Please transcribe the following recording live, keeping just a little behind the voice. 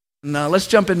Now let's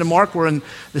jump into Mark. We're in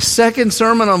the second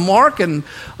sermon on Mark, and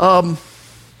so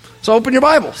open your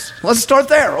Bibles. Let's start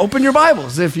there. Open your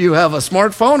Bibles. If you have a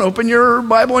smartphone, open your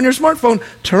Bible on your smartphone.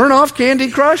 Turn off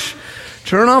Candy Crush.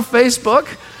 Turn off Facebook.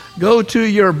 Go to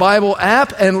your Bible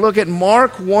app and look at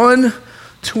Mark 1,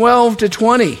 12 to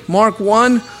 20. Mark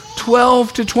 1,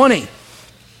 12 to 20.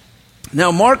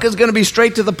 Now, Mark is going to be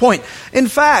straight to the point. In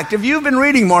fact, if you've been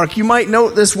reading Mark, you might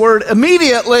note this word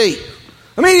immediately.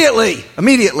 Immediately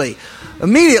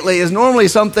is normally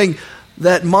something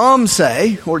that moms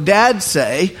say or dads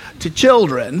say to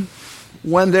children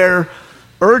when they're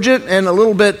urgent and a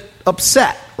little bit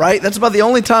upset, right? That's about the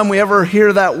only time we ever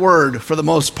hear that word for the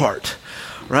most part,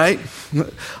 right?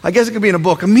 I guess it could be in a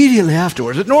book, immediately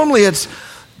afterwards. It's,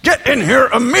 get in here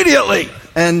immediately.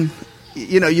 And,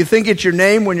 you think it's your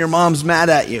name when your mom's mad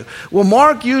at you. Well,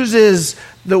 Mark uses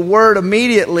the word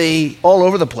immediately all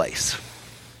over the place.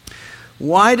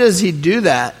 Why does he do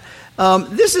that?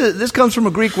 This comes from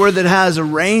a Greek word that has a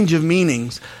range of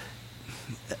meanings.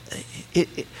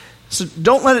 So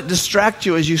don't let it distract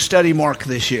you as you study Mark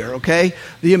this year, okay?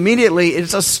 The immediately,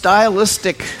 it's a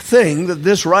stylistic thing that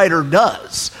this writer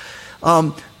does.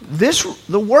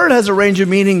 The word has a range of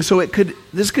meanings, so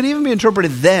this could even be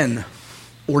interpreted then,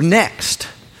 or next,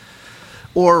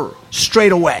 or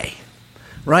straight away.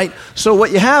 Right? So what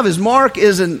you have is Mark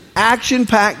is an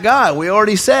action-packed guy. We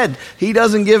already said he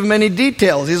doesn't give many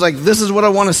details. He's like, this is what I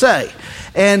want to say.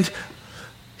 And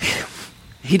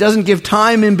he doesn't give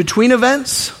time in between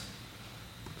events.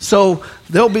 So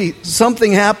there'll be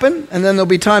something happen, and then there'll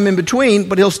be time in between,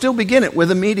 but he'll still begin it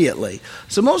with immediately.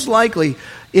 So most likely,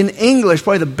 in English,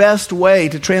 probably the best way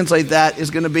to translate that is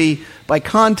going to be, by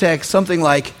context, something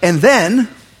like, and then.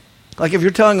 Like if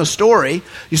you're telling a story,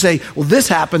 you say, well, this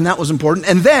happened, that was important,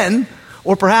 and then,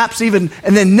 or perhaps even,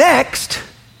 and then next,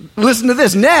 listen to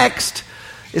this, next,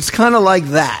 it's kind of like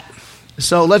that.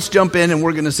 So let's jump in and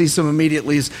we're going to see some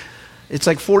immediatelys. It's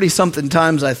like 40-something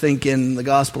times, I think, in the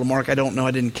Gospel of Mark. I don't know,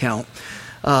 I didn't count.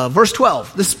 Verse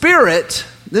 12, the Spirit,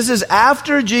 this is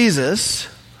after Jesus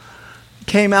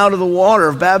came out of the water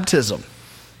of baptism.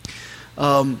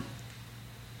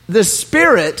 The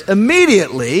Spirit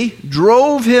immediately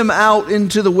drove him out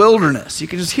into the wilderness. You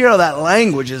can just hear how that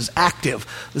language is active.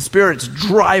 The Spirit's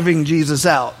driving Jesus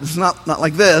out. It's not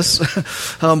like this,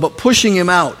 but pushing him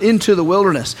out into the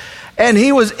wilderness. And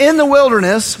he was in the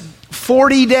wilderness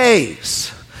 40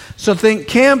 days. So think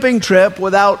camping trip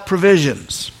without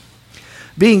provisions.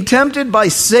 Being tempted by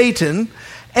Satan,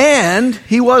 and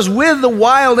he was with the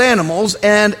wild animals,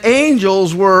 and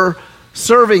angels were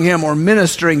serving him or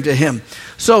ministering to him.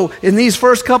 So in these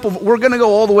first couple, we're going to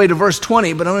go all the way to verse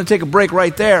 20, but I'm going to take a break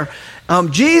right there.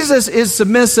 Jesus is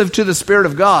submissive to the Spirit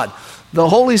of God. The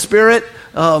Holy Spirit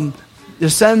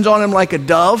descends on him like a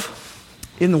dove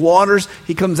in the waters.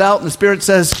 He comes out and the Spirit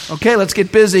says, okay, let's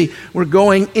get busy. We're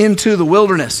going into the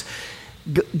wilderness.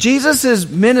 Jesus'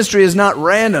 ministry is not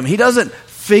random. He doesn't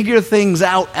figure things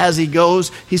out as he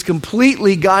goes. He's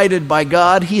completely guided by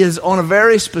God. He is on a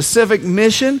very specific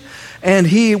mission, and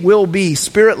he will be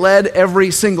Spirit-led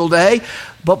every single day.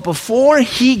 But before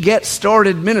he gets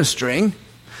started ministering,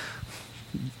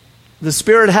 the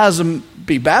Spirit has him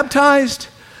be baptized,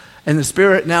 and the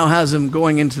Spirit now has him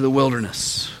going into the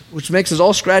wilderness, which makes us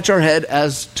all scratch our head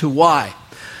as to why.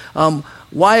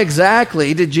 Why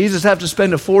exactly did Jesus have to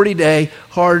spend a 40-day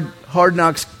hard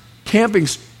knocks camping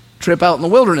trip out in the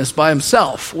wilderness by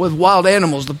himself with wild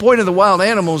animals? The point of the wild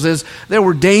animals is there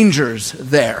were dangers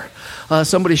there.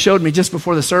 Somebody showed me just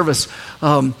before the service,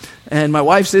 and my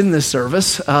wife's in this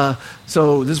service,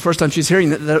 so this is the first time she's hearing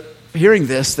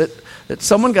this, that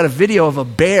someone got a video of a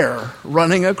bear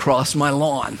running across my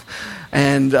lawn.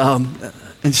 And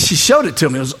she showed it to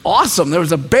me. It was awesome. There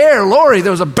was a bear, Lori,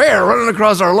 there was a bear running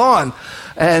across our lawn.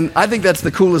 And I think that's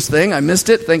the coolest thing. I missed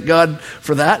it. Thank God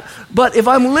for that. But if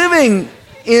I'm living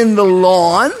in the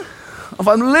lawn, if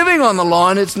I'm living on the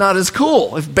lawn, it's not as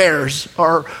cool if bears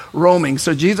are roaming.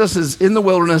 So Jesus is in the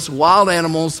wilderness, wild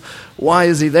animals. Why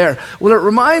is he there? Well, it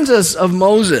reminds us of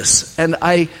Moses. And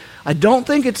I don't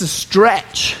think it's a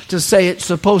stretch to say it's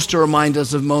supposed to remind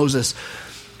us of Moses.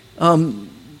 God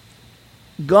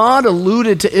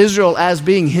alluded to Israel as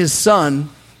being his son,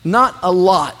 not a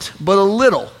lot, but a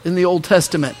little in the Old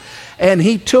Testament. And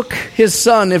he took his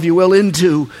son, if you will,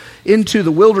 into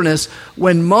the wilderness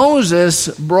when Moses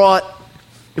brought,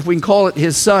 if we can call it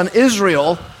his son,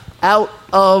 Israel, out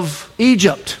of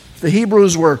Egypt. The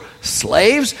Hebrews were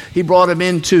slaves. He brought them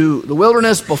into the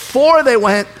wilderness before they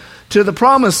went to the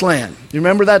promised land. You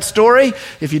remember that story?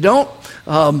 If you don't,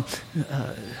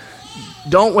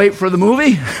 don't wait for the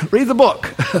movie, read the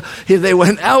book. They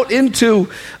went out into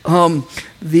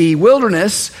the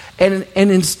wilderness, and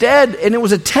instead, and it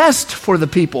was a test for the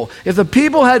people. If the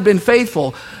people had been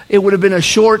faithful, it would have been a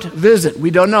short visit.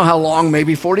 We don't know how long,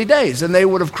 maybe 40 days, and they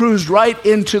would have cruised right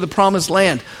into the promised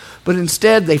land. But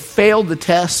instead, they failed the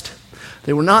test.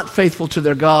 They were not faithful to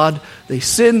their God. They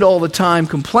sinned all the time,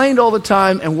 complained all the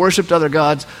time, and worshiped other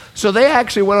gods. So they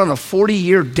actually went on a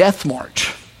 40-year death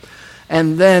march.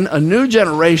 And then a new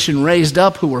generation raised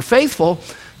up who were faithful,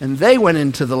 and they went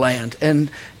into the land. And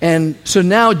so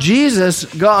now Jesus,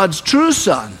 God's true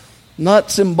son, not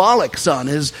symbolic son,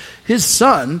 his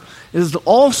son, is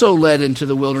also led into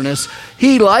the wilderness.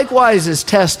 He likewise is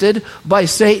tested by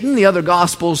Satan. The other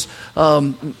Gospels,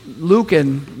 Luke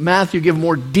and Matthew, give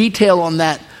more detail on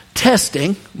that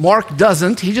testing. Mark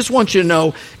doesn't. He just wants you to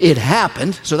know it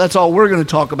happened. So that's all we're going to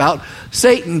talk about.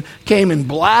 Satan came and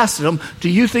blasted him. Do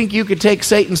you think you could take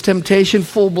Satan's temptation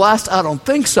full blast? I don't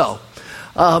think so.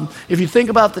 If you think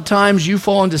about the times you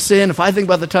fall into sin, if I think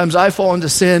about the times I fall into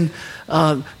sin,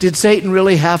 did Satan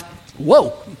really have...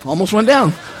 Whoa, almost went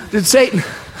down. Did Satan...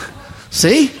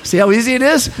 See how easy it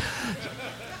is?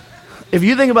 If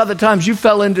you think about the times you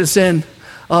fell into sin,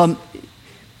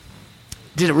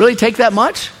 did it really take that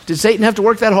much? Did Satan have to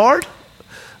work that hard?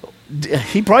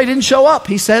 He probably didn't show up.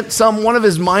 He sent one of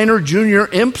his minor junior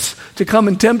imps to come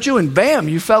and tempt you, and bam,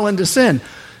 you fell into sin.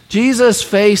 Jesus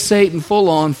faced Satan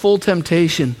full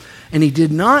temptation, and he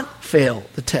did not fail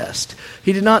the test.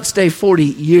 He did not stay 40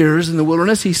 years in the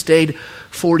wilderness. He stayed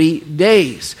 40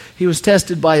 days. He was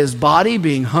tested by his body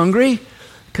being hungry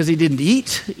because he didn't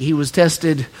eat. He was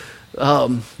tested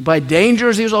by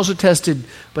dangers. He was also tested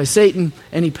by Satan,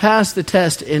 and he passed the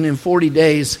test. And in 40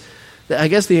 days, I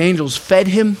guess the angels fed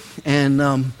him, and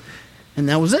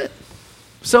that was it.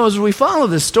 So as we follow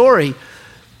this story,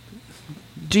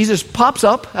 Jesus pops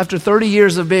up after 30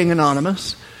 years of being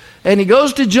anonymous, and he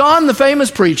goes to John, the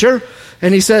famous preacher,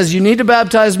 and he says, "You need to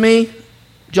baptize me."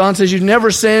 John says, "You've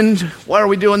never sinned. Why are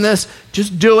we doing this?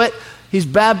 Just do it." He's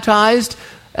baptized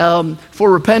for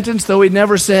repentance, though he'd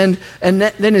never sinned. And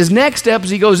then his next step is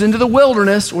he goes into the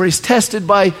wilderness where he's tested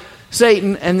by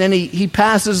Satan, and then he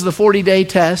passes the 40-day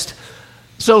test.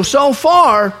 So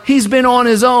far, he's been on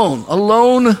his own, a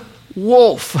lone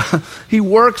wolf. He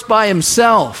works by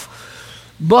himself.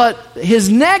 But his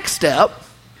next step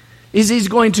is he's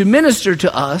going to minister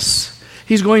to us,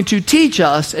 he's going to teach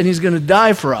us, and he's going to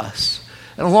die for us.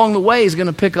 And along the way, he's going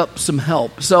to pick up some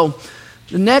help. So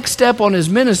the next step on his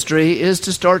ministry is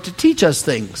to start to teach us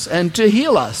things and to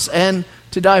heal us and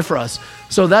to die for us.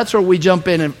 So that's where we jump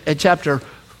in at chapter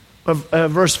of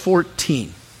verse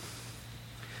 14.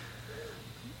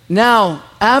 Now,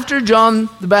 after John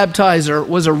the Baptizer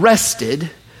was arrested,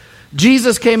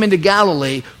 Jesus came into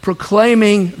Galilee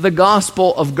proclaiming the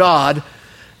gospel of God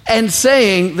and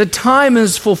saying, "The time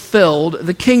is fulfilled,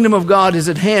 the kingdom of God is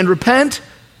at hand. Repent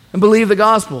and believe the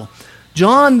gospel."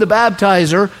 John the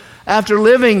Baptizer, after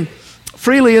living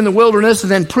freely in the wilderness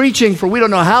and then preaching for we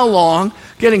don't know how long,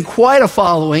 getting quite a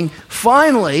following,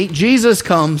 finally Jesus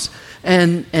comes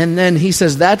and then he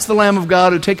says, "That's the Lamb of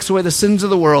God who takes away the sins of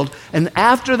the world." And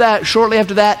after that, shortly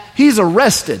after that, he's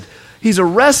arrested. He's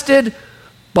arrested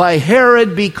by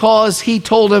Herod because he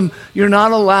told him, "You're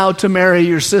not allowed to marry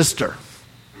your sister."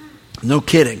 No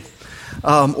kidding.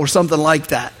 Or something like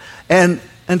that. And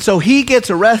so he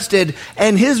gets arrested,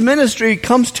 and his ministry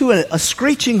comes to a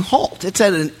screeching halt. It's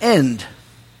at an end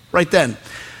right then.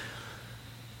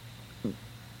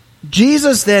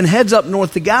 Jesus then heads up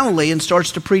north to Galilee and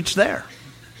starts to preach there.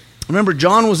 Remember,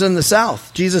 John was in the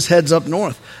south. Jesus heads up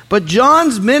north. But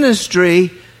John's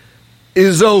ministry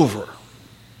is over.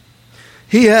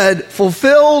 He had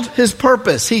fulfilled his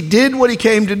purpose. He did what he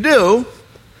came to do.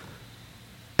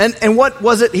 And what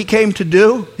was it he came to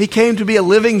do? He came to be a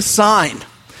living sign.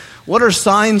 What are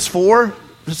signs for?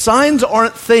 Signs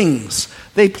aren't things.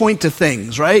 They point to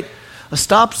things, right? A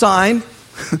stop sign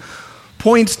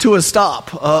points to a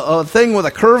stop. A thing with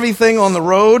a curvy thing on the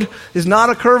road is not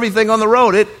a curvy thing on the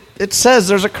road. It says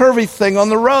there's a curvy thing on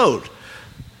the road.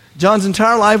 John's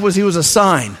entire life he was a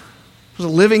sign. It was a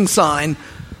living sign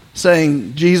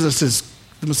saying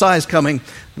the Messiah is coming.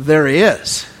 There he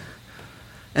is.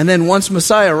 And then once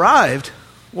Messiah arrived,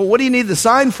 well, what do you need the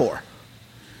sign for?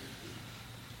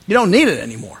 You don't need it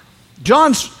anymore.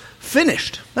 John's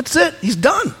finished. That's it. He's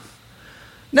done.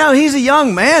 Now, he's a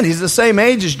young man. He's the same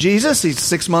age as Jesus. He's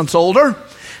 6 months older.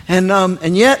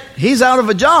 And yet, he's out of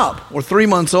a job. Or 3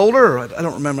 months older. Or I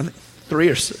don't remember. 3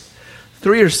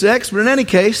 or 6. But in any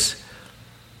case,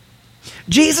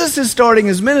 Jesus is starting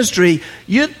his ministry.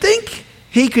 You'd think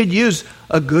he could use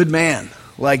a good man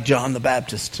like John the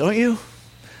Baptist, don't you?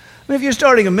 I mean, if you're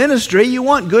starting a ministry, you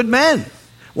want good men.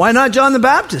 Why not John the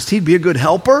Baptist? He'd be a good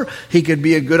helper. He could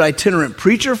be a good itinerant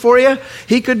preacher for you.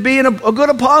 He could be a good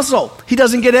apostle. He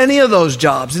doesn't get any of those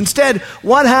jobs. Instead,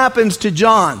 what happens to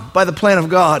John by the plan of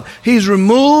God? He's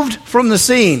removed from the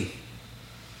scene.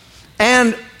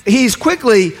 And he's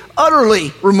quickly,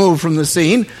 utterly removed from the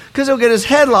scene because he'll get his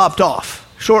head lopped off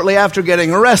shortly after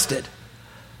getting arrested.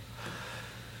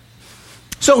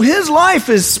 So his life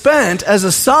is spent as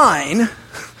a sign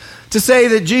to say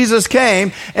that Jesus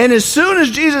came, and as soon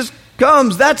as Jesus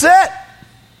comes, that's it.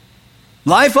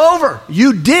 Life over.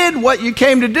 You did what you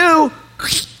came to do.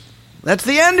 That's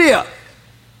the end of you.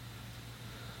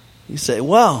 You say,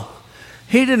 well,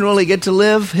 he didn't really get to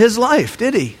live his life,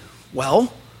 did he?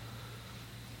 Well,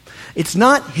 it's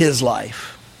not his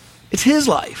life. It's his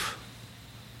life.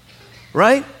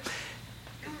 Right?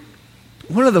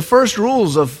 One of the first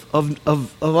rules of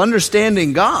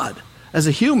understanding God as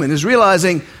a human is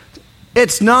realizing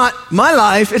it's not my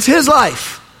life, it's his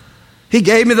life. He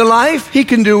gave me the life, he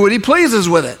can do what he pleases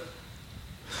with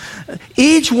it.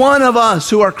 Each one of us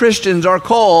who are Christians are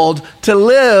called to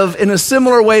live in a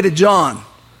similar way to John.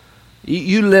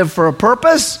 You live for a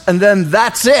purpose, and then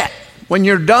that's it. When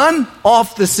you're done,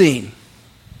 off the scene.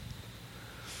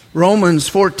 Romans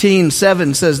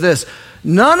 14:7 says this,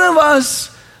 none of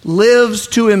us lives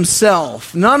to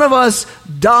himself. None of us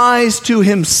dies to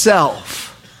himself.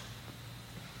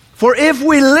 For if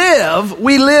we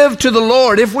live to the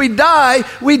Lord. If we die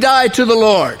to the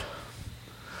Lord.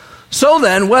 So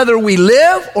then, whether we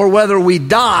live or whether we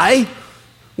die,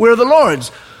 we're the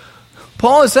Lord's.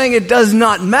 Paul is saying it does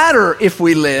not matter if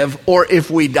we live or if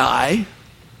we die,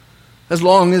 as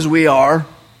long as we are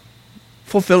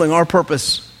fulfilling our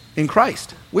purpose in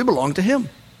Christ. We belong to him.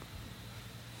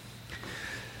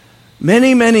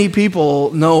 Many, many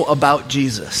people know about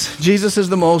Jesus. Jesus is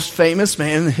the most famous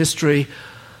man in the history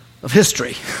of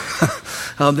history.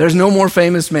 There's no more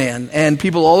famous man. And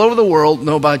people all over the world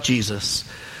know about Jesus.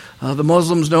 The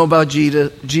Muslims know about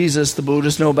Jesus. The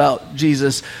Buddhists know about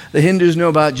Jesus. The Hindus know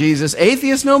about Jesus.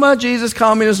 Atheists know about Jesus.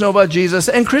 Communists know about Jesus.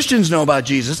 And Christians know about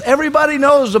Jesus. Everybody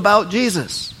knows about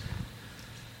Jesus.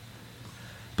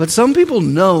 But some people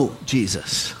know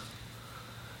Jesus.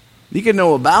 You can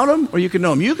know about him or you can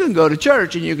know him. You can go to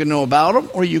church and you can know about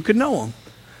him or you can know him.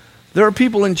 There are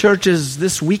people in churches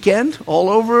this weekend all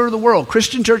over the world,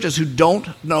 Christian churches, who don't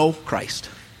know Christ.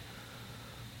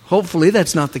 Hopefully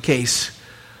that's not the case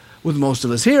with most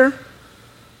of us here.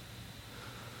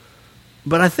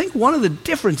 But I think one of the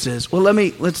differences,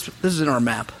 this is in our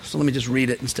map, so let me just read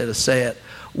it instead of say it.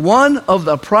 One of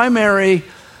the primary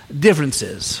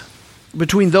differences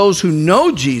between those who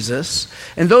know Jesus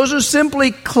and those who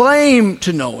simply claim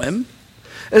to know him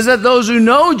is that those who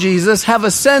know Jesus have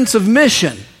a sense of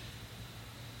mission.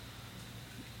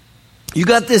 You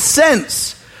got this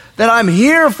sense that I'm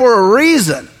here for a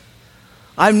reason.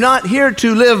 I'm not here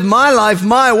to live my life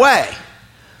my way,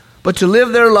 but to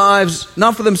live their lives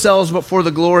not for themselves, but for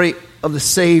the glory of the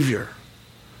Savior.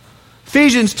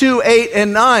 Ephesians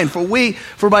 2:8-9.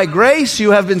 For by grace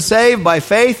you have been saved by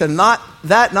faith, and not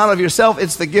of yourself.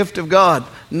 It's the gift of God,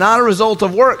 not a result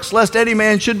of works, lest any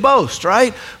man should boast.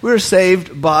 Right? We're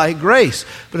saved by grace.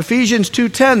 But Ephesians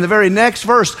 2:10, the very next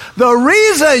verse, the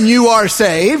reason you are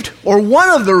saved, or one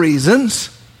of the reasons,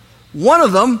 one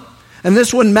of them, and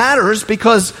this one matters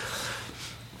because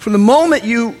from the moment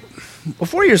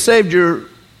before you're saved, you're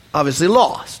obviously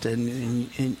lost, and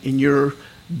you're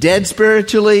dead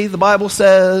spiritually, the Bible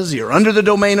says. You're under the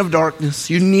domain of darkness.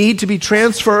 You need to be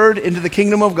transferred into the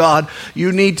kingdom of God.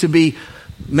 You need to be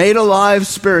made alive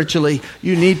spiritually.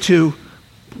 You need to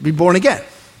be born again.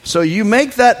 So you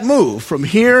make that move from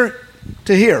here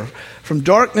to here, from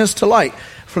darkness to light.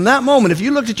 From that moment, if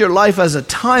you looked at your life as a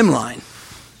timeline,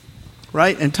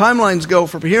 right? And timelines go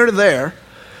from here to there.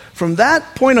 From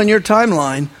that point on your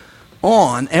timeline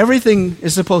on, everything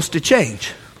is supposed to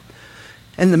change.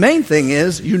 And the main thing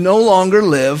is, you no longer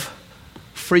live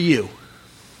for you.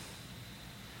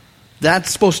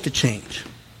 That's supposed to change.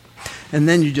 And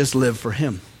then you just live for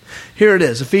him. Here it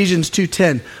is, Ephesians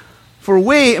 2:10. For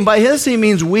we, and by his he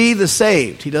means we the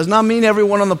saved. He does not mean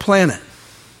everyone on the planet.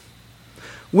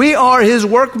 We are his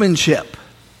workmanship,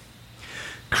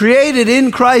 created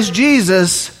in Christ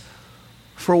Jesus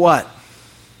for what?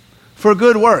 For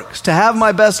good works. To have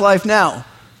my best life now?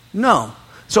 No.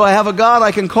 So I have a God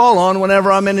I can call on whenever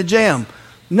I'm in a jam?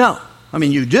 No. I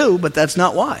mean, you do, but that's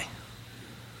not why.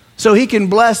 So he can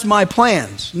bless my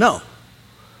plans? No.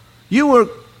 You were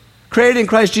created in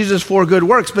Christ Jesus for good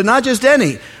works, but not just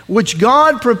any, which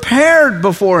God prepared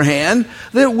beforehand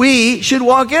that we should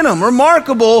walk in them.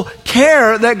 Remarkable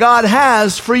care that God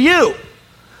has for you.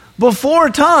 Before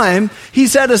time, he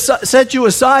set you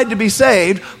aside to be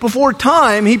saved. Before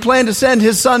time, he planned to send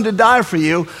his son to die for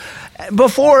you.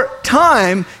 Before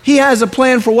time, he has a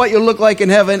plan for what you'll look like in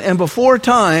heaven. And before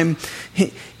time,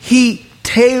 he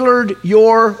tailored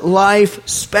your life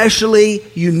specially,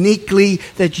 uniquely,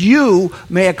 that you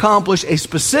may accomplish a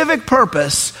specific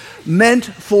purpose meant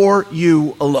for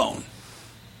you alone.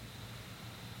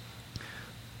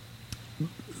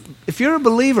 If you're a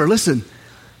believer, listen,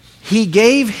 he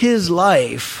gave his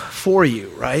life for you,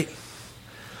 right?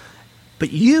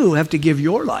 But you have to give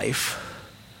your life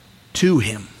to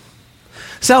him.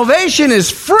 Salvation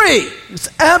is free. It's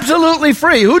absolutely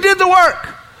free. Who did the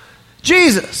work?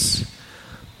 Jesus.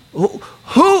 Who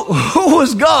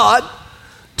was God,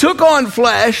 took on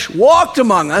flesh, walked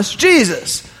among us?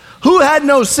 Jesus. Who had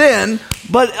no sin,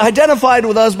 but identified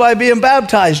with us by being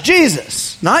baptized?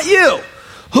 Jesus. Not you.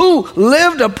 Who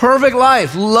lived a perfect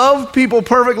life, loved people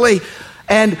perfectly,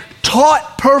 and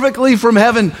taught perfectly from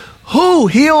heaven? Who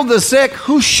healed the sick?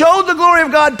 Who showed the glory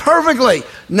of God perfectly?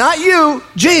 Not you,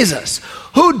 Jesus.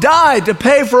 Who died to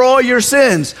pay for all your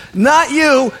sins? Not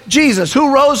you, Jesus.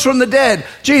 Who rose from the dead?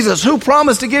 Jesus. Who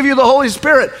promised to give you the Holy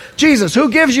Spirit? Jesus.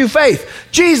 Who gives you faith?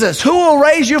 Jesus. Who will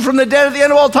raise you from the dead at the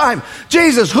end of all time?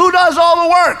 Jesus. Who does all the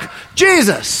work?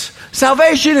 Jesus.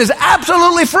 Salvation is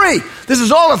absolutely free. This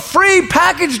is all a free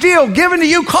package deal given to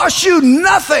you, costs you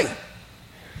nothing.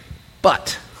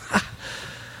 But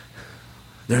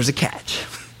there's a catch.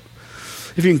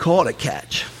 If you can call it a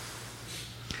catch.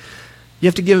 You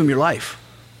have to give him your life.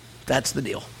 That's the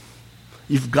deal.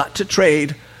 You've got to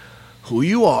trade who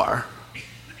you are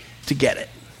to get it.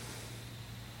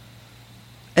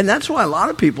 And that's why a lot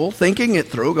of people, thinking it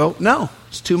through, go, no,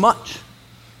 it's too much.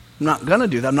 I'm not going to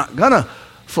do that. I'm not going to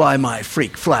fly my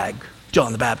freak flag,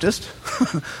 John the Baptist.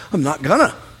 I'm not going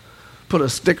to put a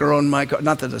sticker on my car.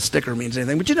 Not that a sticker means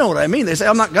anything, but you know what I mean. They say,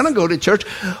 I'm not going to go to church,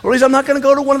 or at least I'm not going to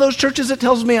go to one of those churches that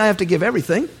tells me I have to give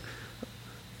everything.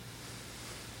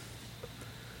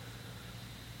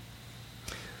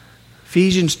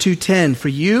 Ephesians 2:10, for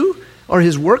you are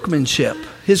his workmanship,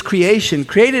 his creation,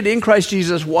 created in Christ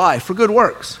Jesus. Why? For good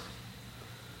works.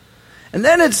 And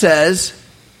then it says,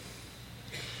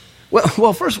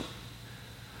 well, first,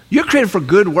 you're created for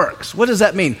good works. What does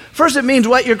that mean? First, it means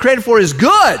what you're created for is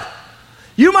good.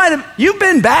 You've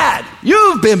been bad.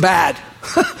 You've been bad.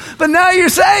 But now you're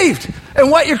saved. And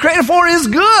what you're created for is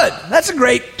good. That's a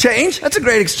great change. That's a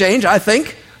great exchange, I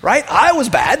think. Right? I was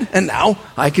bad, and now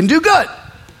I can do good.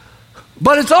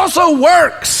 But it's also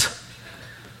works.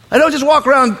 I don't just walk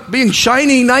around being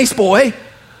shiny, nice boy.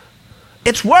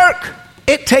 It's work.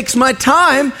 It takes my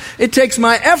time. It takes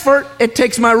my effort. It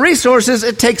takes my resources.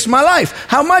 It takes my life.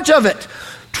 How much of it?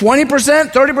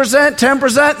 20%, 30%,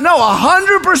 10%? No,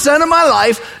 100% of my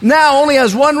life now only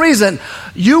has one reason.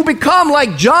 You become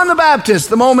like John the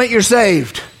Baptist the moment you're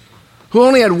saved, who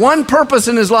only had one purpose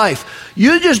in his life.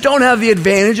 You just don't have the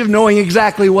advantage of knowing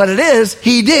exactly what it is.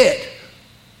 He did.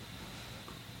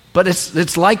 But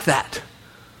it's like that.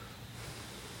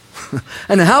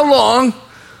 And how long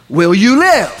will you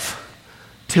live?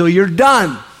 Till you're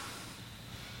done.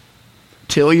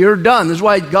 Till you're done. This is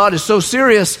why God is so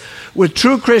serious with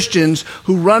true Christians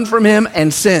who run from him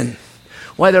and sin.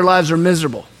 Why their lives are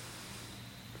miserable.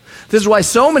 This is why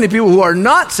so many people who are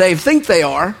not saved think they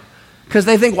are, because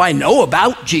they think, well, I know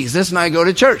about Jesus and I go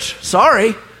to church.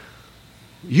 Sorry.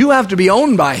 You have to be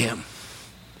owned by him.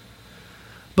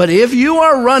 But if you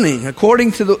are running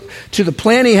according to the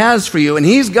plan he has for you and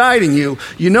he's guiding you,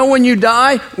 you know when you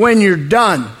die, when you're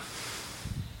done.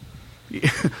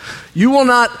 You will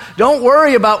not, don't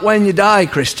worry about when you die,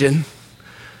 Christian.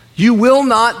 You will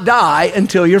not die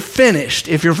until you're finished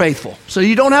if you're faithful. So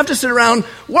you don't have to sit around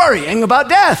worrying about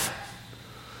death.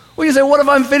 Well, you say, what if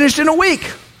I'm finished in a week?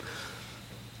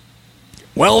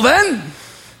 Well then,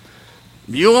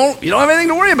 you don't have anything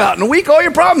to worry about. In a week, all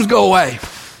your problems go away.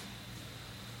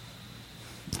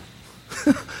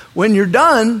 When you're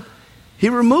done, he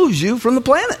removes you from the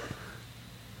planet.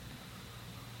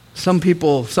 Some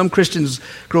Christians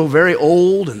grow very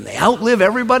old and they outlive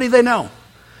everybody they know.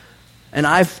 And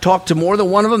I've talked to more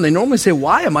than one of them. They normally say,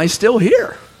 why am I still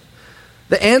here?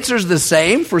 The answer is the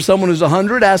same for someone who's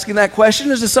 100 asking that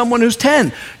question as to someone who's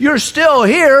 10. You're still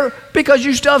here because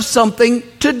you still have something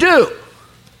to do.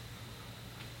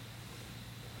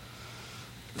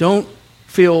 Don't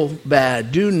feel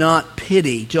bad. Do not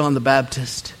pity John the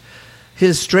Baptist.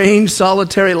 His strange,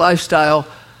 solitary lifestyle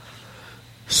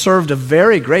served a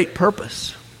very great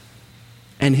purpose.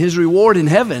 And his reward in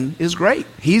heaven is great.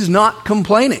 He's not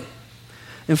complaining.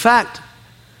 In fact,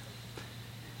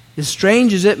 as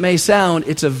strange as it may sound,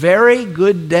 it's a very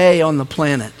good day on the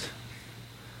planet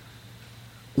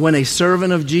when a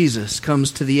servant of Jesus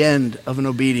comes to the end of an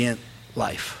obedient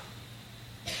life.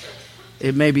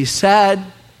 It may be sad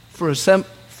for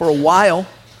a while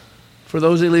for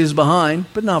those he leaves behind,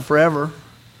 but not forever.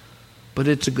 But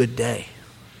it's a good day.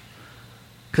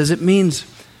 Because it means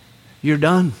you're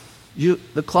done.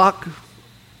 The clock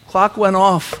went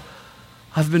off.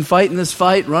 I've been fighting this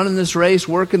fight, running this race,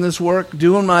 working this work,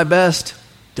 doing my best.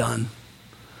 Done.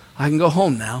 I can go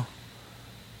home now.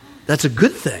 That's a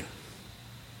good thing.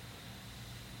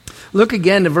 Look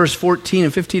again to verse 14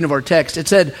 and 15 of our text. It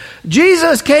said,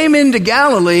 Jesus came into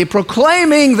Galilee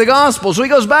proclaiming the gospel. So he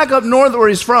goes back up north where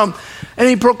he's from, and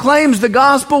he proclaims the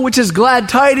gospel, which is glad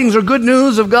tidings or good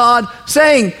news of God,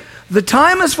 saying, the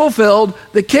time is fulfilled,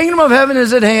 the kingdom of heaven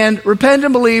is at hand, repent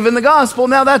and believe in the gospel.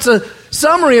 Now that's a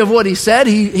summary of what he said.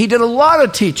 He did a lot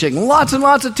of teaching, lots and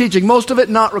lots of teaching, most of it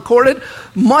not recorded.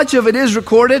 Much of it is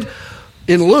recorded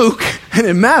in Luke and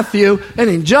in Matthew and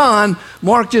in John.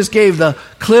 Mark just gave the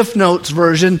Cliff Notes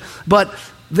version, but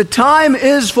the time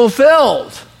is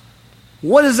fulfilled.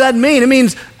 What does that mean? It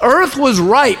means earth was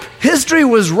ripe. History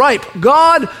was ripe.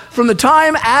 God, from the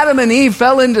time Adam and Eve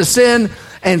fell into sin,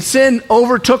 and sin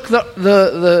overtook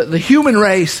the human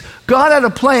race, God had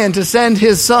a plan to send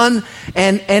his son,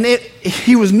 and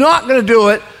he was not going to do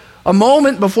it a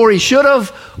moment before he should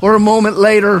have, or a moment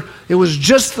later. It was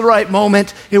just the right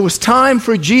moment. It was time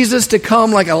for Jesus to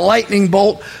come like a lightning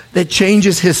bolt that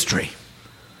changes history.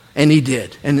 And he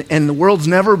did. And the world's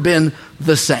never been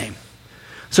the same.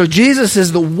 So Jesus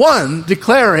is the one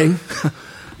declaring,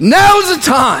 now's the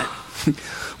time.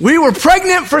 We were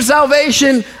pregnant for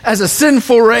salvation as a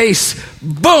sinful race.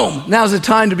 Boom, now's the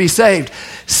time to be saved.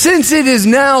 Since it is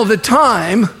now the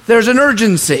time, there's an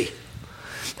urgency.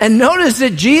 And notice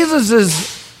that Jesus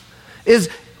is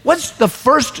what's the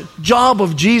first job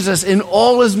of Jesus in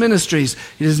all his ministries?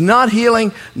 It is not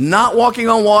healing, not walking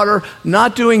on water,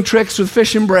 not doing tricks with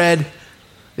fish and bread.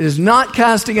 It is not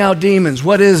casting out demons.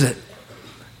 What is it?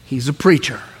 He's a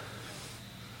preacher.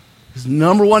 His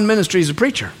number one ministry is a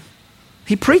preacher.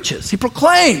 He preaches. He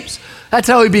proclaims. That's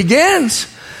how he begins.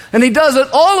 And he does it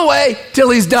all the way till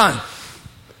he's done.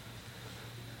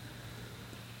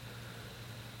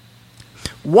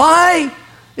 Why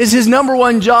is his number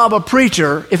one job a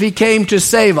preacher if he came to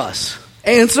save us?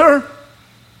 Answer: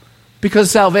 because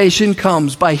salvation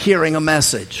comes by hearing a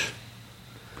message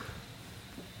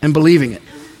and believing it.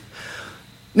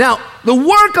 Now, the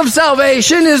work of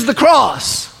salvation is the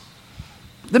cross.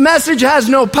 The message has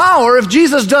no power if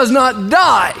Jesus does not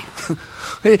die.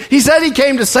 He said he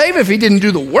came to save. If he didn't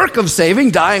do the work of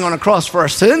saving, dying on a cross for our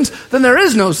sins, then there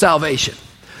is no salvation.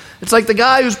 It's like the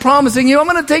guy who's promising you, I'm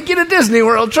going to take you to Disney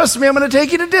World. Trust me, I'm going to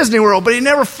take you to Disney World. But he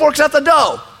never forks out the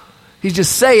dough. He's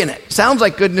just saying it. Sounds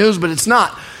like good news, but it's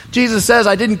not. Jesus says,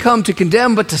 I didn't come to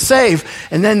condemn, but to save.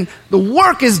 And then the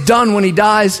work is done when he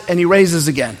dies and he raises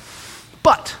again.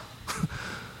 But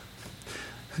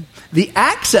the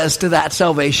access to that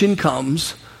salvation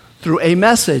comes through a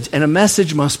message, and a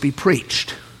message must be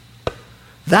preached.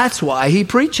 That's why he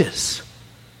preaches.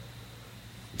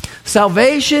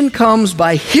 Salvation comes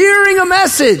by hearing a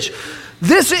message.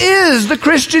 This is the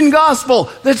Christian gospel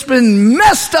that's been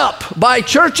messed up by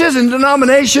churches and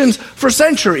denominations for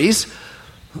centuries,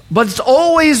 but it's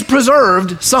always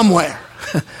preserved somewhere.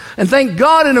 And thank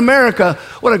God in America,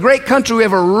 what a great country, we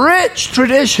have a rich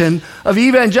tradition of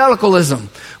evangelicalism,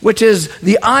 which is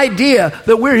the idea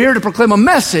that we're here to proclaim a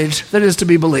message that is to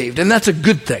be believed. And that's a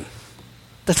good thing.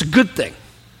 That's a good thing.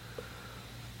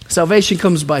 Salvation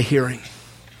comes by hearing.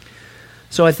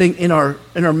 So I think in our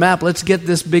map, let's get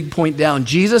this big point down.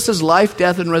 Jesus' life,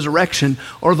 death, and resurrection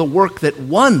are the work that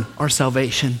won our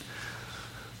salvation.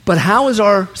 But how is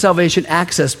our salvation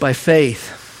accessed? By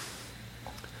faith.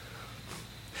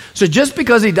 So just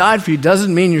because he died for you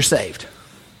doesn't mean you're saved.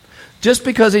 Just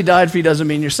because he died for you doesn't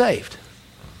mean you're saved.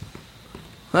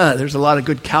 There's a lot of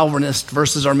good Calvinist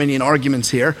versus Arminian arguments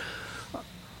here.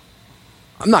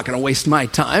 I'm not going to waste my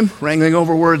time wrangling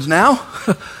over words now.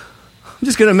 I'm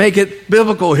just going to make it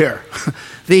biblical here.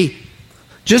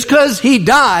 Just because he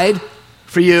died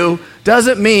for you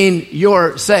doesn't mean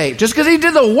you're saved. Just because he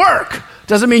did the work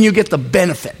doesn't mean you get the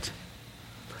benefit.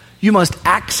 You must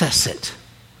access it.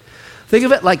 Think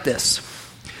of it like this.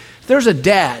 There's a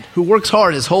dad who works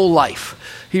hard his whole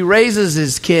life. He raises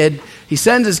his kid. He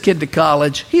sends his kid to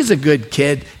college. He's a good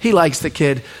kid. He likes the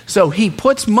kid. So he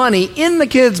puts money in the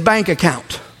kid's bank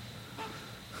account.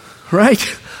 Right?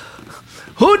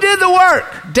 Who did the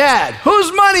work? Dad.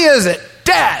 Whose money is it?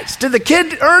 Dad's. Did the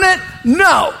kid earn it?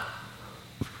 No.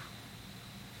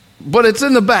 But it's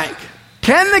in the bank.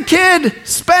 Can the kid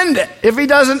spend it if he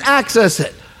doesn't access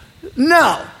it?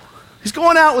 No. He's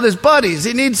going out with his buddies.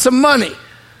 He needs some money.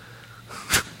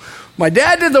 My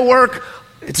dad did the work.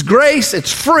 It's grace.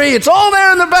 It's free. It's all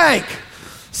there in the bank.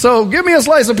 So give me a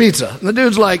slice of pizza. And the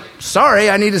dude's like, sorry,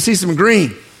 I need to see some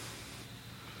green.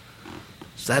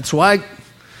 So that's why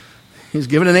he's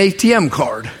given an ATM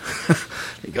card.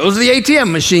 He goes to the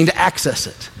ATM machine to access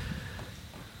it.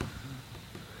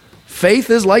 Faith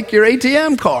is like your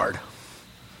ATM card.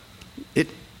 It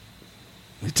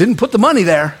didn't put the money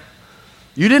there.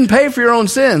 You didn't pay for your own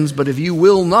sins, but if you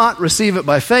will not receive it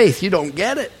by faith, you don't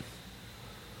get it.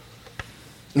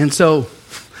 And so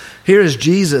here is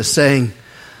Jesus saying,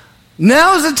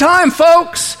 now's the time,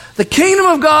 folks. The kingdom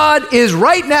of God is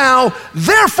right now.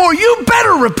 Therefore, you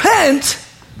better repent.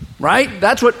 Right?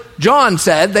 That's what John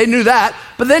said. They knew that.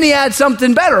 But then he adds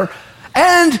something better.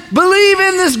 And believe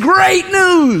in this great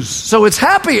news. So it's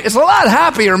happy. It's a lot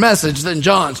happier message than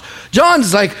John's.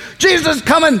 John's like, Jesus is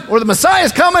coming, or the Messiah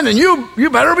is coming, and you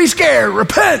better be scared.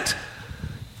 Repent.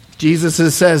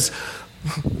 Jesus says,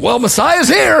 well, Messiah's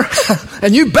here,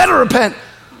 and you better repent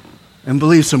and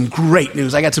believe some great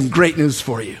news. I got some great news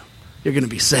for you. You're going to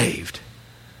be saved.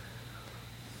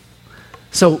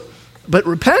 So, but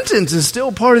repentance is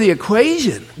still part of the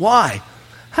equation. Why?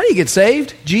 How do you get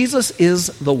saved? Jesus is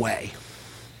the way.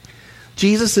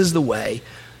 Jesus is the way.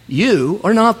 You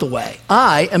are not the way.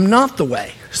 I am not the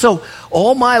way. So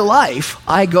all my life,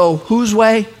 I go, whose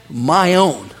way? My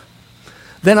own.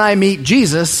 Then I meet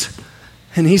Jesus,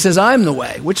 and he says, I'm the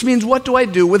way. Which means, what do I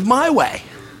do with my way?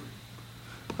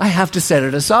 I have to set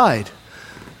it aside.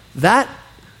 That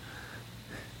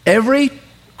every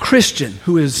Christian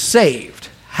who is saved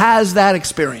has that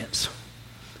experience.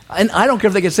 And I don't care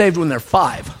if they get saved when they're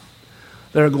 5.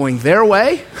 They're going their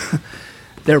way.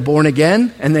 They're born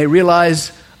again, and they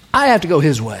realize, I have to go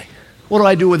his way. What do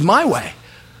I do with my way?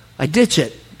 I ditch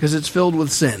it because it's filled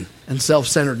with sin and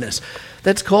self-centeredness.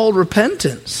 That's called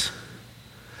repentance.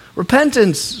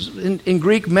 Repentance, in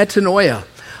Greek, metanoia.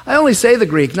 I only say the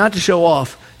Greek, not to show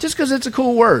off, just because it's a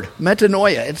cool word.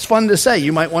 Metanoia. It's fun to say.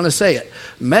 You might want to say it.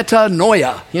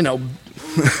 Metanoia.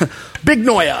 Big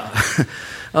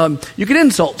noia. You can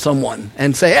insult someone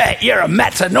and say, hey, you're a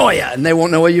metanoia, and they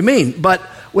won't know what you mean. But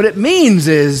what it means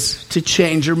is to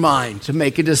change your mind, to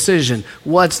make a decision.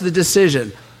 What's the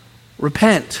decision?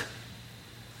 Repent.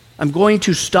 I'm going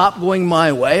to stop going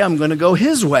my way. I'm going to go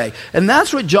his way. And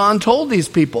that's what John told these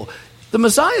people. The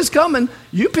Messiah is coming.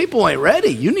 You people ain't ready.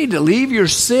 You need to leave your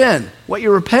sin. What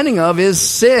you're repenting of is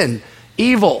sin,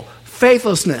 evil,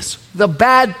 faithlessness, the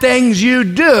bad things you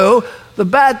do, the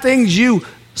bad things you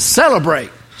celebrate.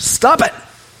 Stop it.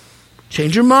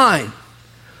 Change your mind.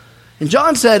 And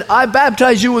John said, I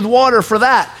baptize you with water for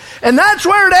that. And that's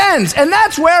where it ends. And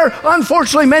that's where,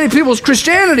 unfortunately, many people's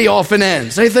Christianity often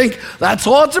ends. They think that's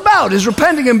all it's about, is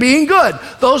repenting and being good.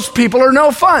 Those people are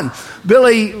no fun.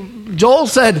 Billy Joel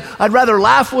said, I'd rather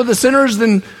laugh with the sinners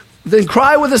than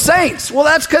cry with the saints. Well,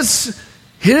 that's because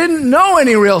he didn't know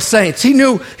any real saints. He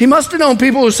must have known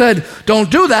people who said,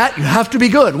 don't do that. You have to be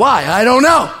good. Why? I don't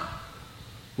know.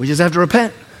 We just have to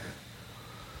repent.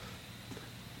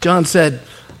 John said,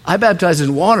 I baptize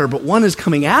in water, but one is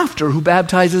coming after who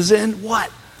baptizes in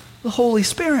what? The Holy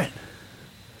Spirit.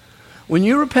 When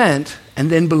you repent and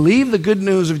then believe the good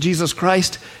news of Jesus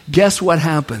Christ, guess what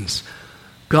happens?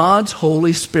 God's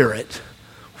Holy Spirit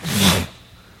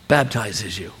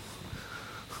baptizes you.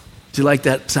 Do you like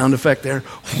that sound effect there?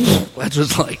 That's what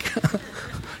it's like.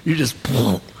 You just...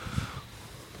 I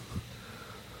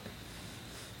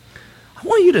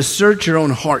want you to search your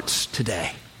own hearts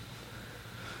today.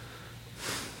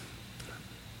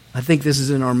 I think this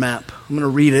is in our map. I'm going to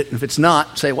read it. And if it's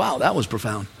not, say, wow, that was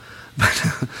profound.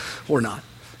 But or not.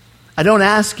 I don't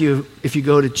ask you if you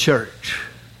go to church.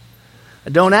 I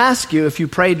don't ask you if you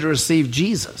prayed to receive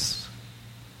Jesus.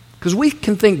 Because we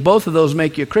can think both of those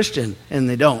make you a Christian, and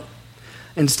they don't.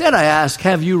 Instead, I ask,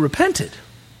 have you repented?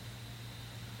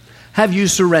 Have you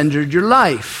surrendered your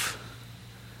life?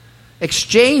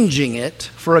 Exchanging it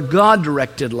for a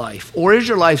God-directed life? Or is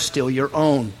your life still your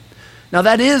own? Now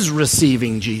that is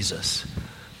receiving Jesus.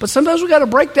 But sometimes we got to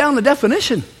break down the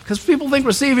definition, because people think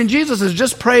receiving Jesus is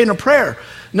just praying a prayer.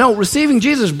 No, receiving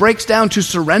Jesus breaks down to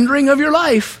surrendering of your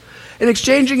life and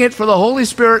exchanging it for the Holy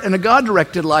Spirit and a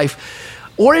God-directed life.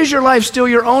 Or is your life still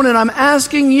your own? And I'm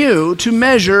asking you to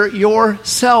measure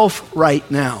yourself right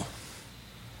now.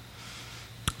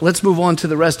 Let's move on to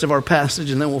the rest of our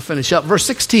passage and then we'll finish up. Verse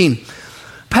 16.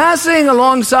 Passing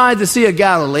alongside the Sea of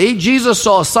Galilee, Jesus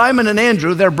saw Simon and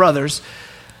Andrew, their brothers.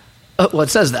 It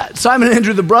says that. Simon and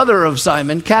Andrew, the brother of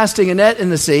Simon, casting a net in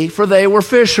the sea, for they were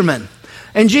fishermen.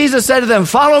 And Jesus said to them,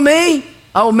 follow me,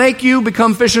 I will make you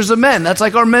become fishers of men. That's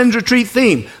like our men's retreat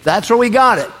theme. That's where we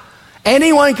got it.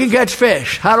 Anyone can catch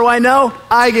fish. How do I know?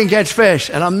 I can catch fish,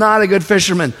 and I'm not a good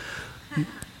fisherman.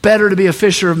 Better to be a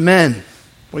fisher of men,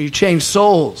 where you change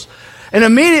souls. And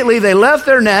immediately they left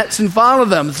their nets and followed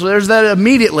them. So there's that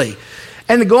immediately.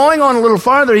 And going on a little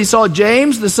farther, he saw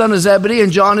James, the son of Zebedee,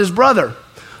 and John, his brother,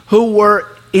 who were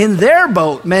in their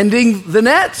boat mending the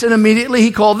nets. And immediately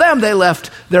he called them. They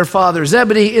left their father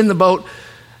Zebedee in the boat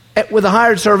with the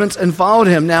hired servants and followed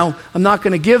him. Now, I'm not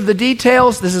going to give the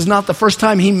details. This is not the first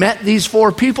time he met these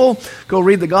four people. Go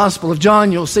read the Gospel of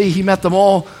John. You'll see he met them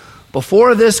all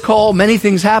before this call. Many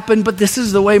things happened, but this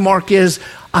is the way Mark is.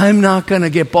 I'm not going to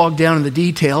get bogged down in the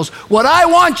details. What I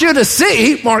want you to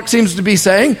see, Mark seems to be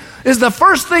saying, is the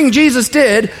first thing Jesus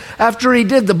did after he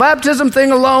did the baptism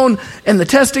thing alone and the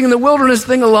testing in the wilderness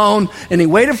thing alone, and he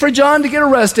waited for John to get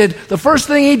arrested. The first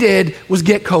thing he did was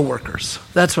get co-workers.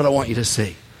 That's what I want you to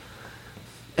see.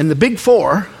 And the big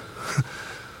four,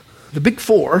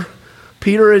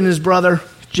 Peter and his brother,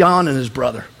 John and his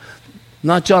brother.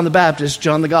 Not John the Baptist,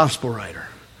 John the gospel writer.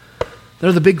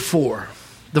 They're the big four.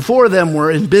 The four of them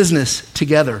were in business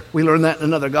together. We learned that in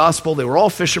another gospel. They were all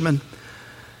fishermen.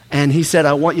 And he said,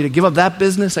 I want you to give up that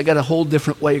business. I got a whole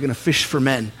different way you're going to fish for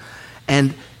men.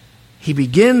 And he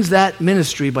begins that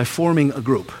ministry by forming a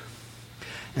group.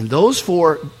 And those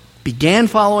four began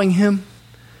following him,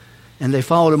 and they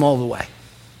followed him all the way.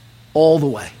 All the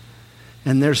way.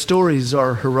 And their stories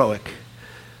are heroic,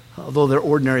 although they're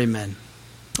ordinary men.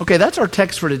 Okay, that's our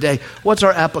text for today. What's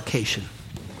our application?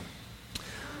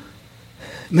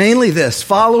 Mainly this: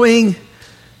 following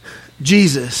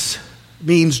Jesus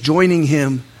means joining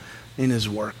him in his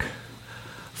work.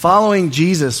 Following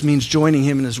Jesus means joining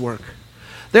him in his work.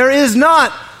 There is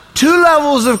not two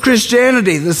levels of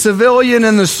Christianity: the civilian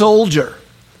and the soldier,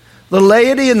 the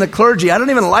laity and the clergy. I don't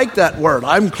even like that word.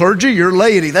 I'm clergy, you're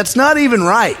laity. That's not even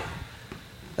right.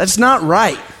 That's not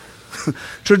right.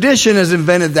 Tradition has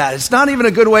invented that. It's not even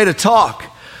a good way to talk.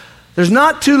 There's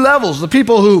not two levels. The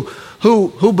people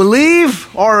who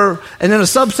believe are, and then a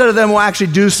subset of them will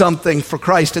actually do something for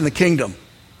Christ in the kingdom.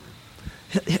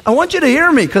 I want you to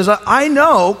hear me, because I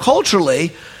know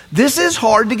culturally this is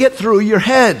hard to get through your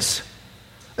heads.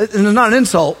 And it's not an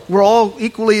insult. We're all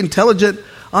equally intelligent.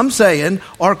 I'm saying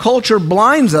our culture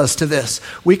blinds us to this.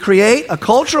 We create a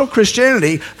cultural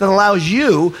Christianity that allows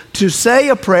you to say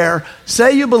a prayer,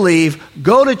 say you believe,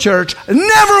 go to church,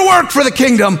 never work for the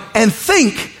kingdom, and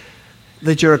think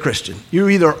that you're a Christian. You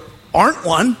either aren't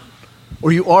one,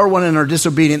 or you are one and are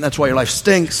disobedient. That's why your life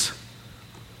stinks.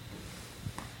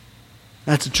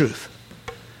 That's the truth.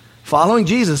 Following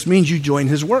Jesus means you join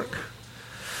his work.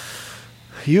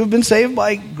 You have been saved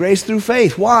by grace through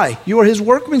faith. Why? You are his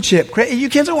workmanship. You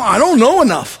can't say, well, I don't know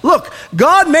enough. Look,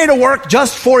 God made a work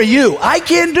just for you. I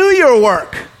can't do your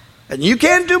work, and you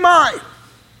can't do mine.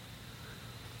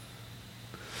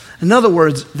 In other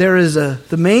words, there is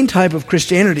the main type of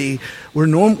Christianity we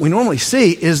normally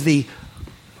see is the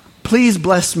please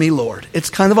bless me, Lord. It's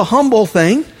kind of a humble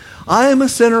thing. I am a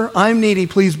sinner. I'm needy.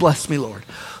 Please bless me, Lord.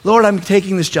 Lord, I'm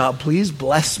taking this job. Please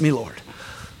bless me, Lord.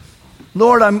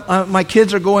 Lord, my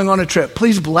kids are going on a trip.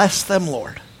 Please bless them,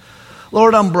 Lord.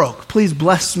 Lord, I'm broke. Please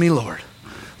bless me, Lord.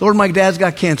 Lord, my dad's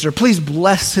got cancer. Please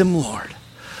bless him, Lord.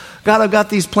 God, I've got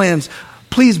these plans.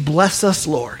 Please bless us,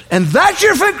 Lord. And that's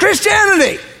your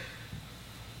Christianity.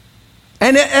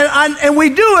 And we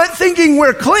do it thinking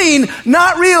we're clean,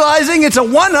 not realizing it's a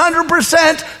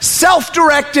 100%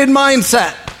 self-directed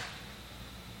mindset.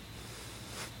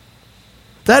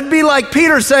 That'd be like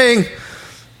Peter saying,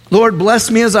 Lord, bless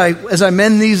me as I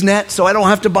mend these nets so I don't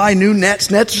have to buy new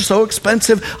nets. Nets are so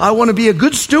expensive. I want to be a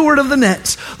good steward of the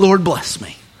nets. Lord, bless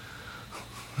me.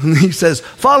 And he says,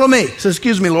 follow me. He says,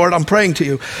 excuse me, Lord, I'm praying to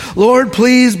you. Lord,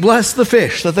 please bless the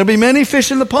fish, that there be many fish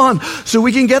in the pond so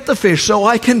we can get the fish, so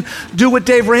I can do what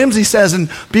Dave Ramsey says and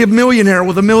be a millionaire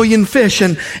with 1 million fish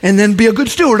and then be a good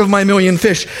steward of my 1 million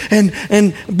fish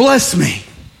and bless me.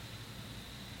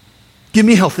 Give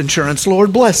me health insurance,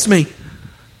 Lord, bless me.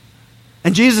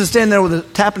 And Jesus is standing there with a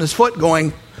tapping his foot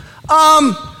going,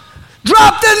 drop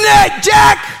the net,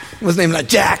 Jack. His name's not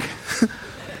Jack.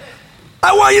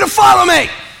 I want you to follow me.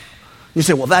 You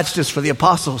say, well, that's just for the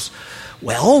apostles.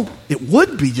 Well, it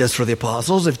would be just for the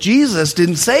apostles if Jesus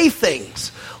didn't say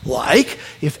things like,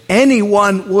 if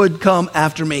anyone would come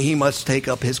after me, he must take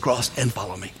up his cross and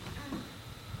follow me.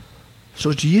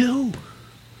 So it's you.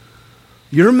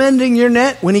 You're mending your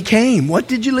net when he came. What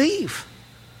did you leave?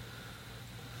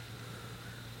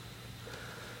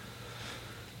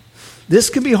 This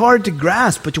can be hard to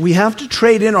grasp, but we have to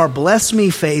trade in our bless me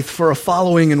faith for a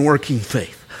following and working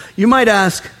faith. You might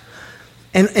ask,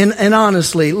 And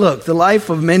honestly, look, the life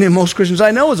of most Christians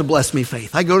I know is a bless me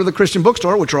faith. I go to the Christian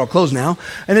bookstore, which are all closed now,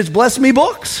 and it's bless me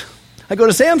books. I go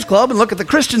to Sam's Club and look at the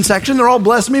Christian section, they're all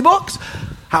bless me books.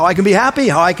 How I can be happy,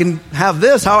 how I can have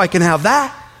this, how I can have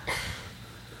that.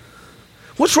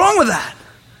 What's wrong with that?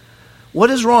 What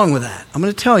is wrong with that? I'm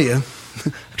going to tell you.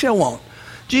 Actually, I won't.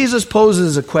 Jesus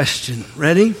poses a question.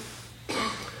 Ready?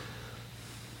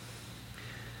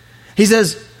 He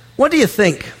says, what do you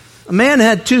think? A man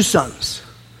had 2 sons.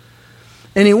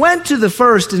 And he went to the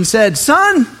first and said,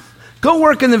 son, go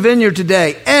work in the vineyard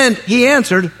today. And he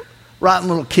answered, rotten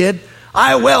little kid,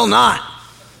 I will not.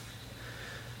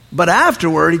 But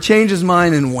afterward, he changed his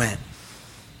mind and went.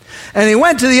 And he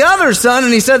went to the other son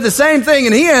and he said the same thing.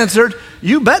 And he answered,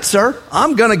 you bet, sir,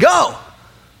 I'm going to go.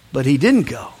 But he didn't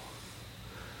go.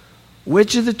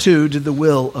 Which of the 2 did the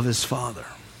will of his father?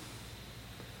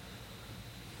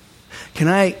 Can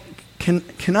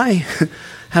I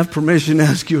have permission to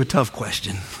ask you a tough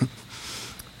question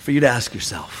for you to ask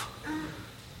yourself?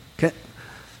 Okay.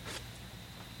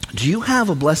 Do you have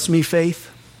a bless me faith?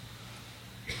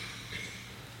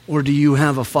 Or do you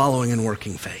have a following and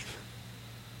working faith?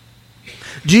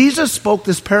 Jesus spoke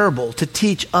this parable to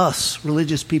teach us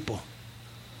religious people.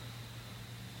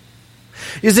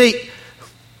 You see,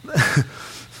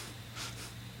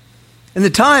 in the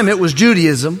time it was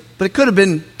Judaism, but it could have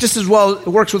been just as well, it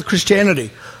works with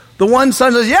Christianity. The one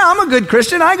son says, yeah, I'm a good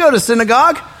Christian. I go to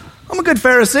synagogue. I'm a good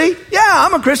Pharisee. Yeah,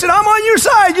 I'm a Christian. I'm on your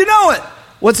side. You know it.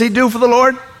 What's he do for the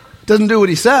Lord? Doesn't do what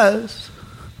he says.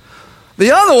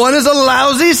 The other one is a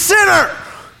lousy sinner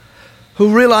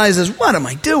who realizes, what am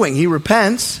I doing? He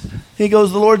repents. He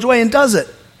goes the Lord's way and does it.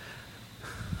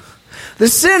 The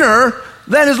sinner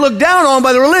then is looked down on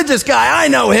by the religious guy. I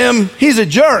know him. He's a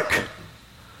jerk.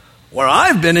 Where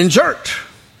I've been in church.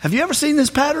 Have you ever seen this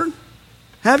pattern?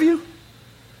 Have you?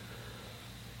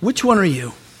 Which one are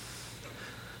you?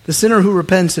 The sinner who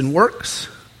repents and works?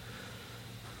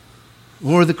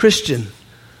 Or the Christian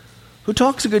who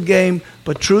talks a good game,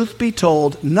 but truth be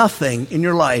told, nothing in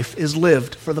your life is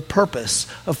lived for the purpose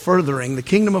of furthering the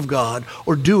kingdom of God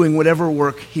or doing whatever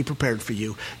work he prepared for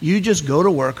you. You just go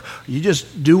to work, you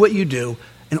just do what you do,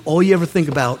 and all you ever think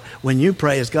about when you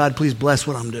pray is, God, please bless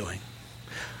what I'm doing.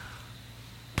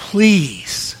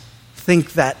 Please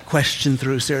think that question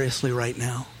through seriously right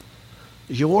now.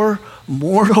 Your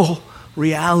mortal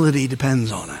reality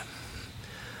depends on it.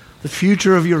 The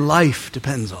future of your life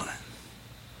depends on it.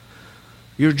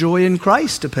 Your joy in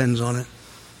Christ depends on it.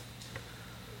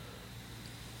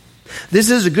 This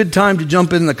is a good time to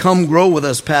jump in the come grow with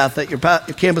us path that your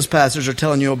campus pastors are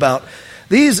telling you about.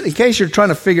 These, in case you're trying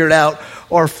to figure it out,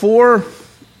 are 4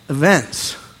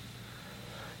 events.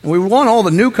 And we want all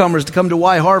the newcomers to come to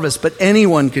Y Harvest, but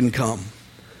anyone can come.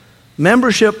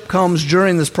 Membership comes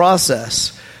during this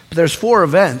process, but there's 4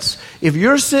 events. If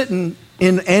you're sitting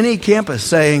in any campus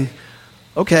saying,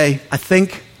 okay, I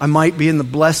think I might be in the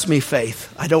bless me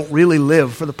faith. I don't really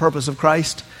live for the purpose of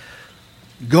Christ.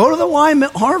 Go to the Y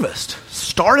Harvest.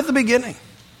 Start at the beginning.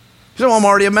 You say, well, I'm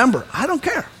already a member. I don't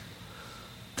care.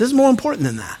 This is more important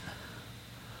than that.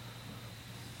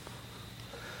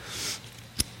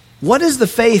 What is the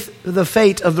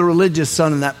fate of the religious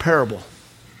son in that parable?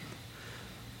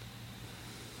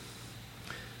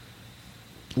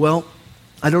 Well,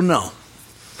 I don't know.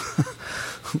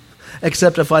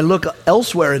 Except if I look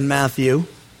elsewhere in Matthew,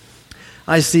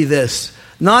 I see this.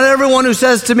 Not everyone who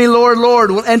says to me, Lord,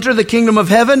 Lord, will enter the kingdom of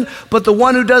heaven, but the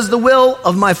one who does the will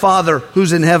of my Father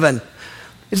who's in heaven.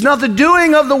 It's not the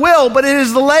doing of the will, but it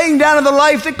is the laying down of the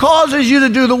life that causes you to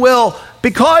do the will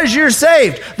because you're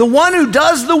saved. The one who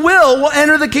does the will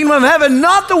enter the kingdom of heaven,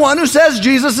 not the one who says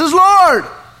Jesus is Lord.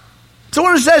 It's the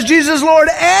one who says Jesus is Lord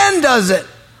and does it.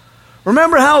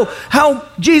 Remember how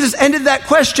Jesus ended that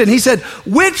question. He said,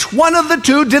 which one of the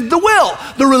 2 did the will?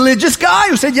 The religious guy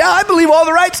who said, yeah, I believe all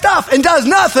the right stuff and does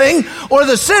nothing, or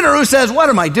the sinner who says, what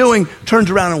am I doing? Turns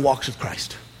around and walks with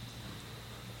Christ.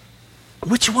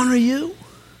 Which one are you?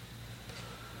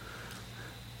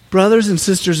 Brothers and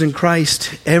sisters in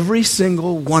Christ, every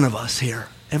single one of us here,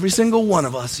 every single one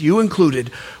of us, you included,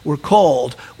 were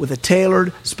called with a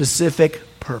tailored, specific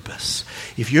purpose.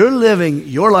 If you're living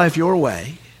your life your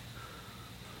way,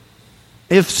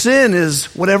 if sin is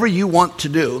whatever you want to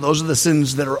do, those are the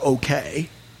sins that are okay.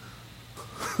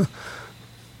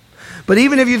 But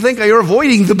even if you think you're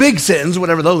avoiding the big sins,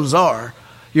 whatever those are,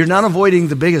 you're not avoiding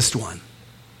the biggest one,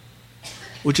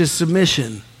 which is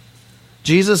submission.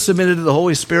 Jesus submitted to the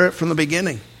Holy Spirit from the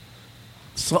beginning.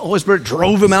 The Holy Spirit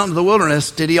drove him out into the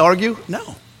wilderness. Did he argue?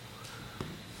 No.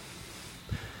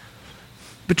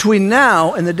 Between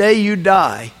now and the day you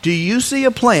die, do you see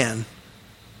a plan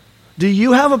Do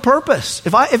you have a purpose?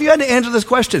 If you had to answer this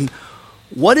question,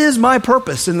 what is my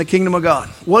purpose in the kingdom of God?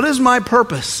 What is my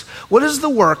purpose? What is the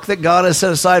work that God has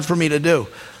set aside for me to do?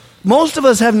 Most of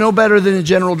us have no better than a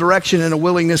general direction and a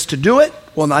willingness to do it.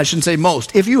 Well, I shouldn't say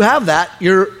most. If you have that,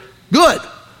 you're good.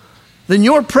 Then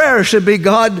your prayer should be,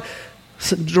 God,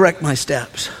 direct my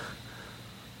steps.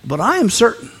 But I am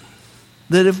certain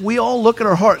that if we all look at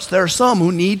our hearts, there are some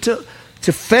who need to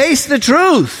face the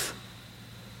truth.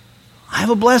 I have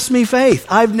a bless me faith.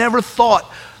 I've never thought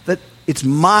that it's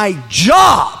my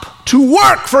job to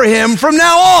work for him from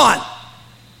now on.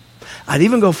 I'd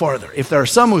even go farther. If there are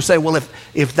some who say, well,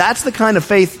 if that's the kind of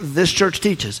faith this church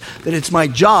teaches, that it's my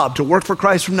job to work for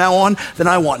Christ from now on, then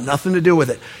I want nothing to do with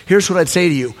it. Here's what I'd say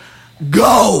to you.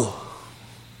 Go!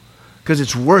 Because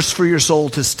it's worse for your soul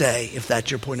to stay if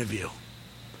that's your point of view.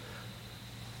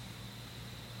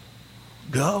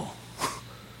 Go.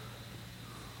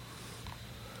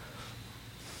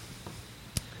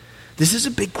 This is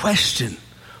a big question.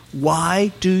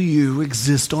 Why do you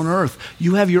exist on earth?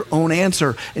 You have your own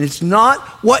answer, and it's not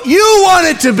what you want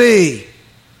it to be.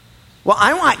 Well,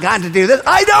 I want God to do this.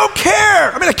 I don't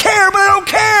care. I mean, I care, but I don't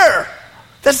care.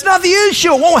 That's not the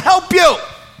issue. It won't help you.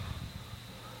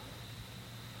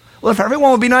 Well, if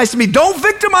everyone would be nice to me, don't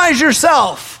victimize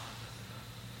yourself.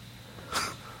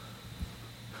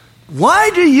 Why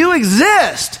do you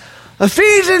exist?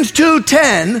 Ephesians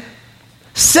 2:10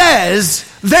 says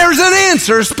there's an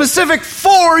answer specific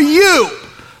for you.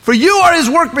 For you are his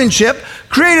workmanship,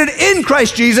 created in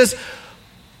Christ Jesus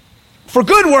for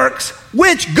good works,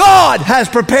 which God has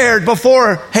prepared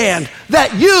beforehand,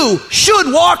 that you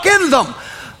should walk in them.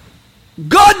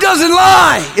 God doesn't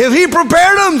lie. If he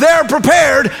prepared them, they're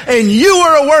prepared, and you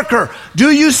are a worker.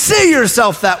 Do you see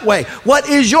yourself that way? What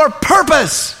is your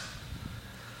purpose?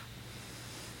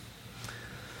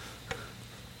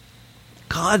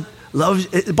 God loves,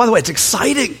 by the way, it's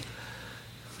exciting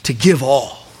to give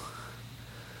all.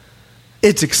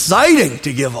 It's exciting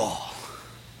to give all.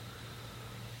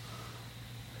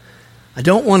 I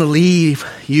don't want to leave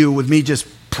you with me just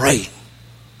praying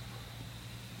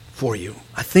for you.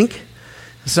 I think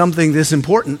something this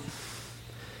important,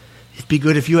 it'd be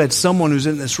good if you had someone who's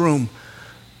in this room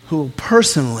who will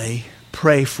personally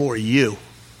pray for you.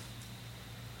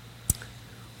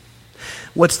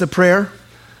 What's the prayer?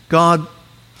 God,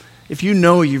 if you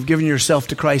know you've given yourself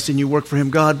to Christ and you work for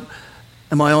him, God,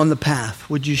 am I on the path?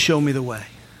 Would you show me the way?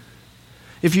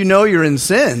 If you know you're in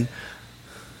sin,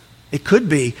 it could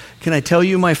be, can I tell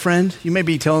you, my friend? You may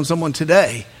be telling someone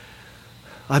today,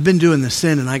 I've been doing this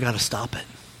sin and I got to stop it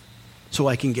so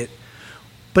I can get.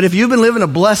 But if you've been living a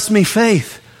bless me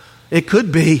faith, it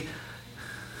could be,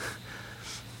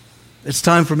 it's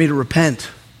time for me to repent.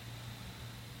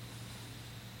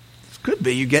 It could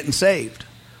be you getting saved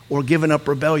or giving up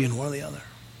rebellion, one or the other.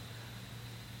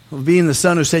 Or being the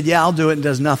son who said, yeah, I'll do it, and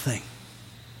does nothing.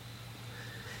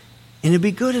 And it'd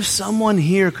be good if someone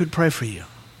here could pray for you.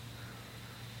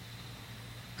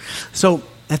 So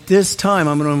at this time,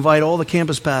 I'm going to invite all the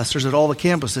campus pastors at all the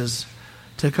campuses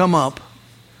to come up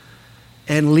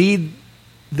and lead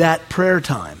that prayer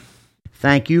time.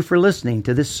 Thank you for listening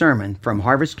to this sermon from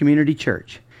Harvest Community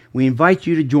Church. We invite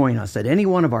you to join us at any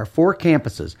one of our 4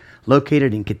 campuses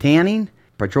located in Kittanning,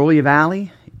 Petrolia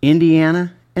Valley,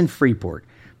 Indiana, and Freeport.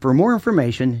 For more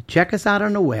information, check us out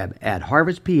on the web at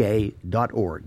harvestpa.org.